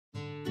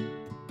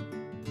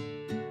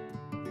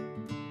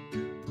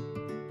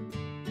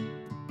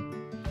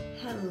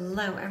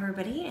Hello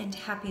everybody and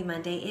happy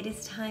Monday. It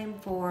is time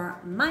for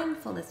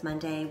Mindfulness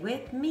Monday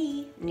with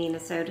me,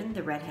 Nina Soden,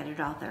 the redheaded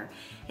author.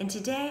 And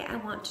today I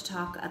want to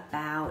talk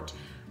about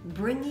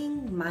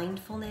bringing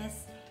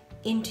mindfulness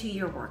into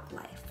your work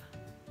life.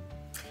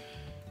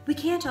 We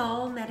can't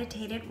all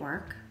meditate at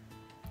work.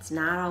 It's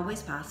not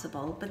always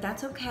possible, but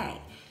that's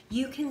okay.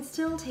 You can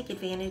still take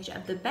advantage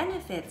of the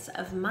benefits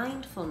of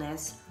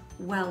mindfulness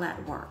while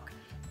at work.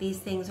 These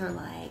things are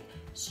like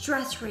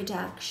stress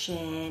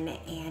reduction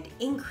and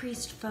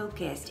increased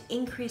focus,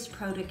 increased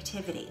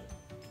productivity.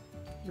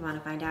 You want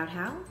to find out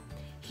how?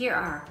 Here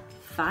are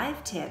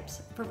 5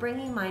 tips for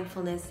bringing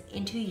mindfulness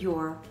into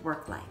your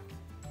work life.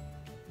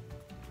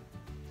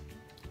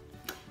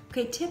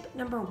 Okay, tip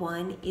number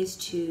 1 is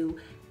to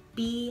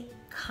be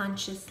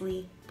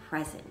consciously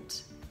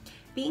present.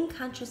 Being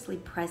consciously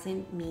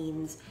present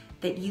means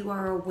that you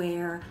are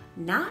aware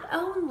not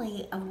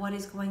only of what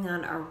is going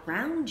on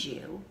around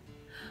you,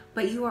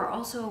 but you are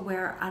also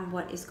aware on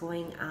what is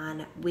going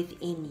on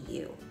within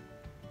you.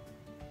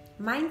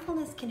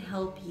 Mindfulness can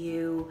help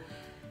you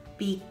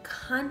be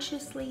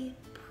consciously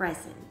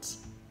present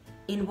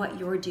in what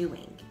you're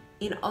doing,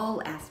 in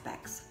all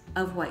aspects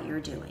of what you're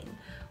doing,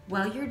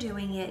 while you're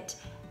doing it,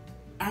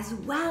 as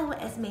well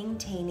as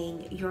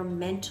maintaining your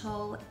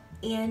mental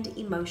and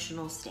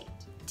emotional state.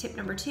 Tip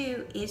number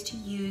 2 is to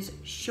use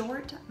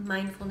short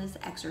mindfulness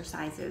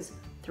exercises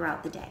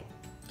throughout the day.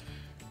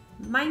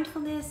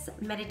 Mindfulness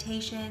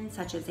meditation,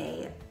 such as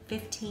a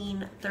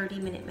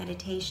 15-30-minute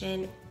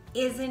meditation,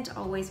 isn't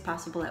always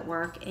possible at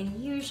work,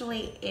 and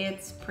usually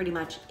it's pretty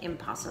much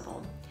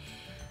impossible.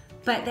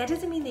 But that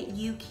doesn't mean that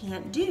you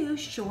can't do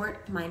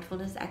short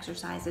mindfulness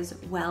exercises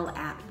while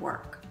at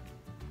work.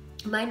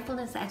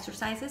 Mindfulness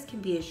exercises can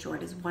be as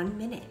short as 1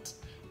 minute.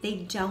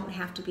 They don't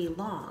have to be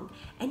long,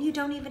 and you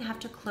don't even have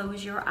to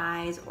close your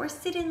eyes or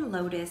sit in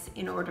lotus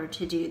in order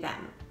to do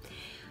them.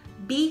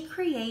 Be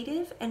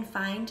creative and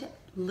find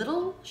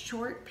little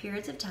short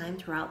periods of time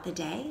throughout the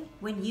day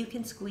when you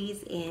can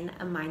squeeze in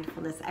a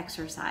mindfulness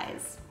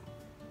exercise.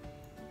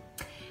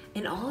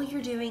 And all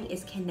you're doing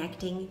is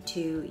connecting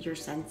to your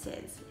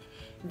senses.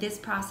 This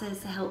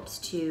process helps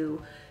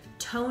to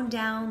tone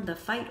down the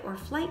fight or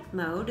flight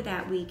mode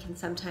that we can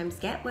sometimes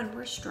get when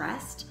we're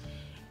stressed,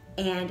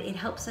 and it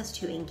helps us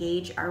to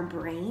engage our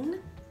brain,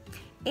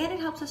 and it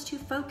helps us to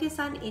focus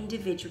on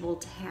individual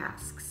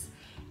tasks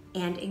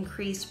and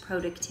increase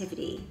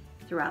productivity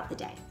throughout the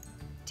day.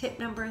 Tip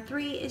number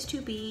 3 is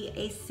to be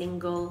a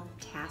single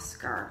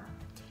tasker.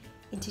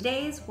 In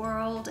today's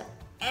world,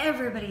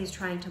 everybody is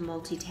trying to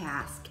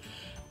multitask.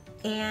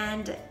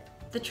 And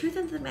the truth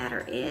of the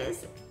matter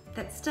is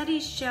that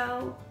studies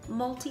show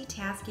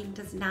multitasking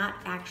does not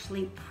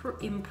actually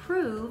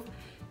improve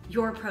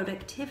your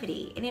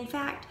productivity. And in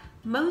fact,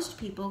 most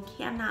people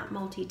cannot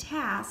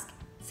multitask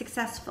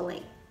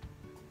successfully.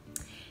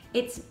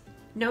 It's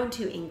known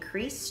to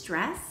increase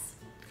stress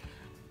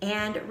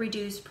and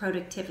reduce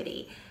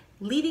productivity,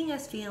 leaving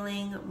us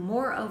feeling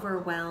more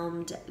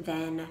overwhelmed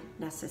than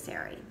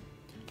necessary.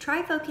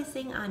 Try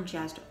focusing on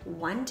just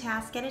one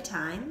task at a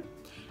time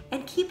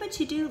and keep a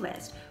to-do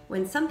list.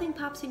 When something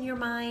pops in your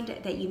mind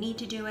that you need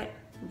to do it,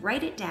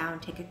 write it down,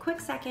 take a quick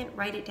second,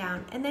 write it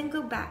down, and then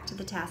go back to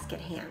the task at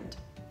hand.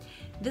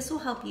 This will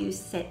help you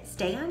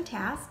stay on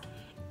task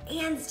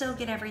and still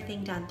get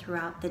everything done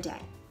throughout the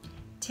day.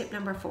 Tip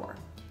number 4,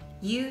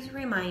 use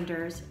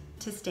reminders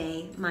to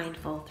stay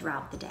mindful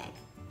throughout the day.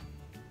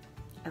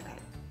 Okay.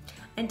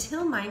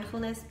 Until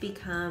mindfulness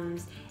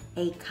becomes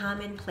a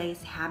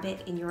commonplace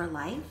habit in your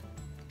life,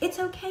 it's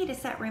okay to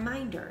set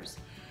reminders.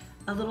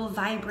 A little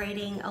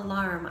vibrating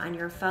alarm on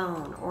your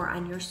phone or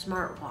on your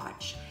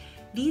smartwatch.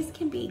 These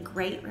can be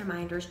great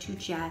reminders to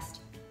just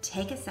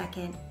take a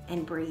second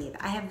and breathe.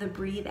 I have the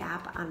Breathe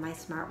app on my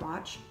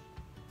smartwatch,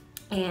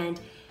 and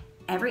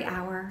every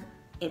hour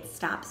it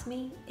stops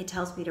me, it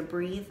tells me to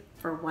breathe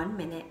for 1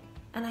 minute,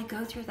 and I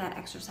go through that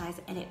exercise,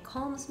 and it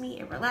calms me,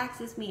 it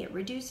relaxes me, it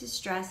reduces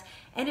stress,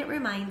 and it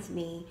reminds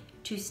me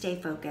to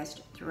stay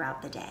focused throughout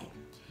the day.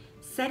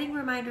 Setting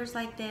reminders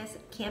like this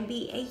can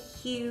be a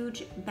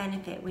huge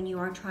benefit when you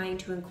are trying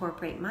to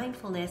incorporate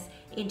mindfulness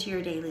into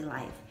your daily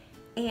life.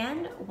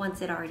 And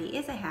once it already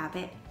is a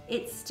habit,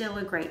 it's still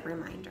a great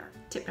reminder.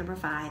 Tip number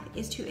 5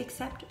 is to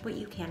accept what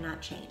you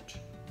cannot change.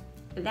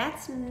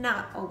 That's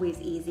not always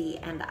easy,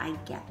 and I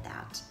get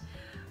that.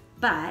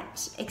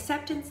 But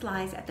acceptance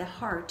lies at the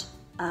heart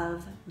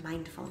of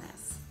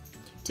mindfulness.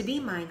 To be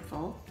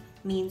mindful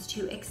means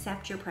to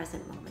accept your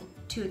present moment,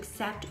 to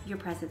accept your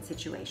present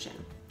situation.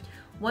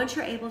 Once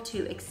you're able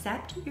to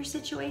accept your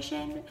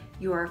situation,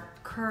 your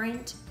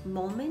current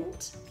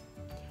moment,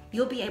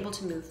 you'll be able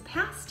to move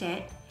past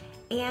it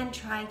and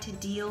try to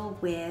deal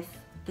with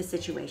the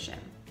situation.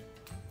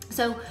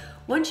 So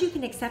once you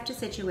can accept a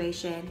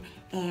situation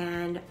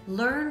and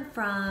learn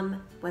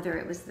from whether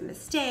it was the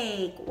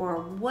mistake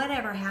or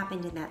whatever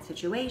happened in that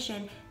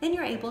situation, then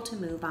you're able to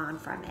move on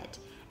from it.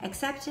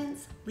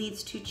 Acceptance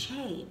leads to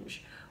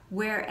change,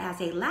 whereas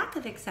a lack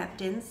of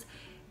acceptance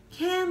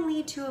can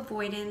lead to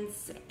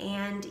avoidance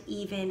and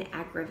even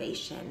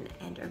aggravation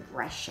and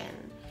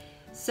aggression.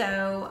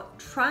 So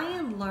try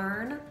and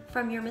learn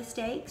from your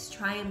mistakes,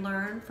 try and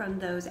learn from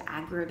those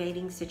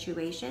aggravating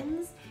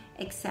situations,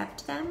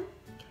 accept them.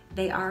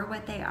 They are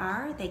what they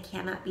are, they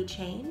cannot be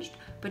changed,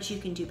 but you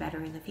can do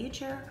better in the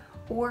future,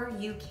 or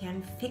you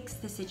can fix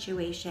the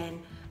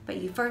situation, but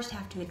you first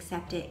have to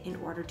accept it in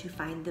order to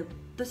find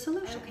the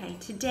solution. Okay,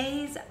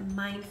 today's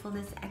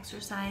mindfulness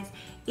exercise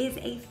is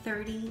a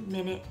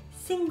 30-minute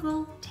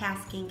single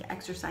tasking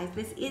exercise.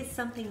 This is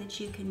something that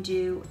you can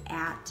do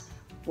at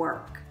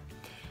work.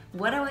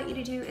 What I want you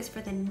to do is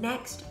for the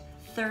next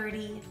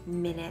 30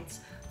 minutes,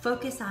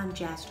 focus on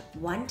just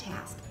one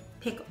task.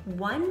 Pick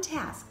one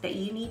task that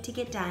you need to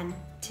get done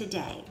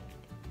today.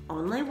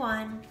 Only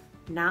one,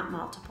 not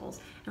multiples.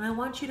 And I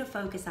want you to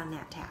focus on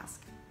that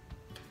task.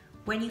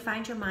 When you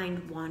find your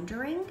mind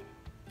wandering,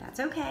 that's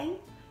okay.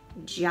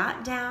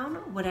 Jot down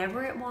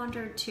whatever it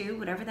wandered to,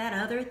 whatever that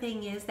other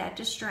thing is, that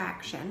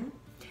distraction,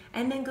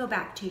 and then go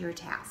back to your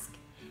task.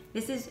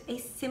 This is a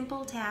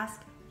simple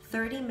task,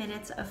 30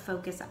 minutes of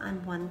focus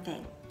on one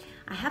thing.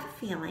 I have a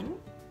feeling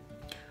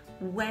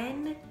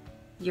when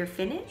you're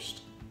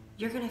finished,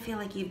 you're gonna feel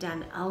like you've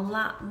done a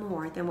lot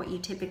more than what you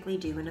typically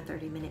do in a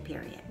 30-minute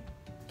period.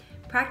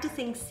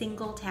 Practicing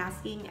single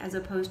tasking as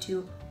opposed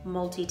to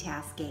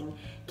multitasking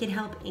can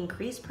help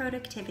increase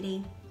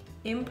productivity,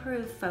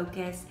 improve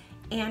focus,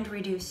 and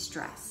reduce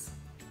stress.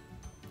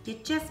 You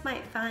just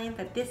might find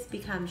that this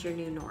becomes your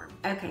new norm.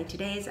 Okay,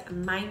 today's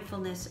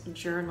mindfulness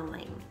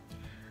journaling.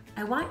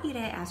 I want you to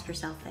ask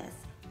yourself this: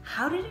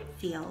 how did it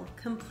feel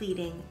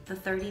completing the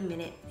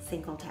 30-minute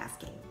single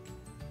tasking?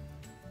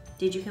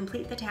 Did you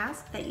complete the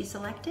task that you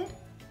selected?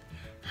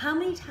 How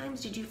many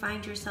times did you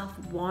find yourself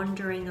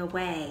wandering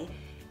away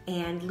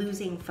and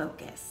losing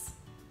focus?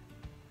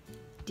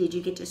 Did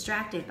you get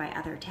distracted by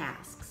other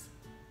tasks?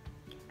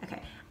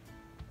 Okay,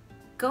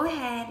 go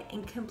ahead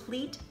and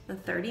complete the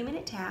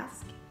 30-minute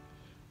task,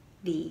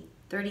 the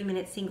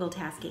 30-minute single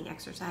tasking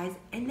exercise,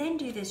 and then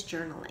do this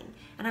journaling.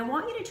 And I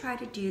want you to try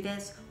to do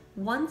this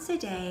once a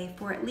day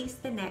for at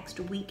least the next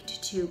week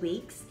to 2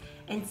 weeks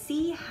and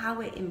see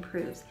how it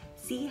improves.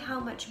 See how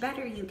much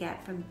better you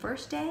get from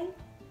first day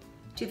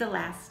to the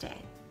last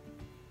day.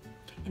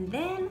 And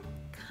then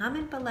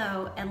comment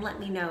below and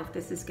let me know if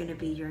this is going to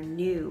be your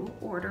new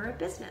order of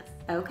business.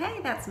 Okay,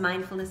 that's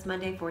Mindfulness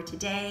Monday for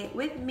today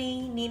with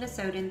me, Nina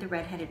Soden, the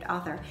redheaded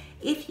author.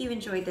 If you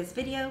enjoyed this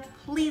video,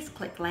 please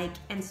click like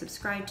and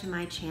subscribe to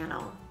my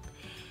channel.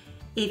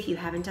 If you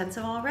haven't done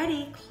so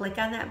already, click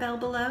on that bell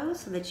below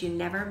so that you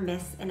never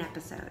miss an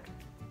episode.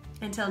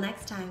 Until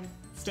next time,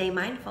 stay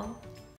mindful